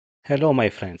Hello, my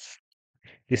friends.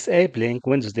 Disabling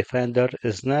Windows Defender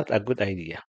is not a good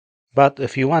idea. But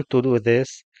if you want to do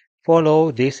this,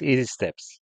 follow these easy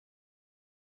steps.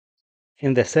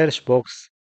 In the search box,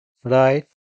 write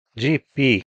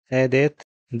gpedit.msc.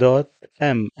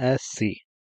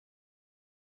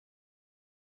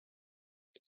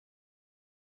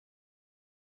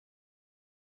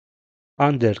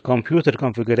 Under Computer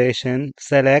Configuration,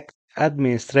 select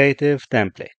Administrative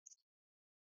Template.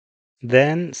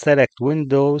 Then select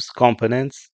Windows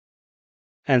Components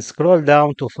and scroll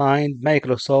down to find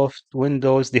Microsoft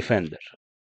Windows Defender.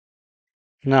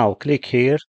 Now click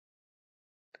here.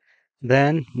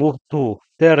 Then move to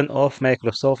Turn off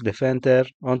Microsoft Defender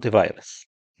Antivirus.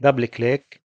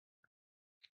 Double-click,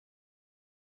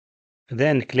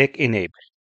 then click Enable.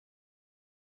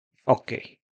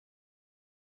 OK.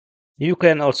 You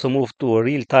can also move to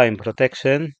Real-Time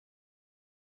Protection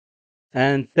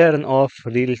and turn off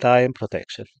Real-Time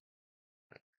Protection.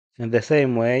 In the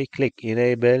same way, click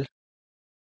Enable,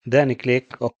 then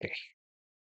click OK.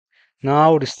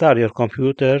 Now restart your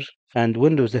computer and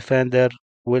Windows Defender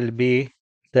will be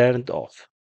turned off.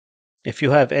 If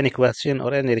you have any question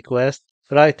or any request,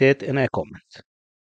 write it in a comment.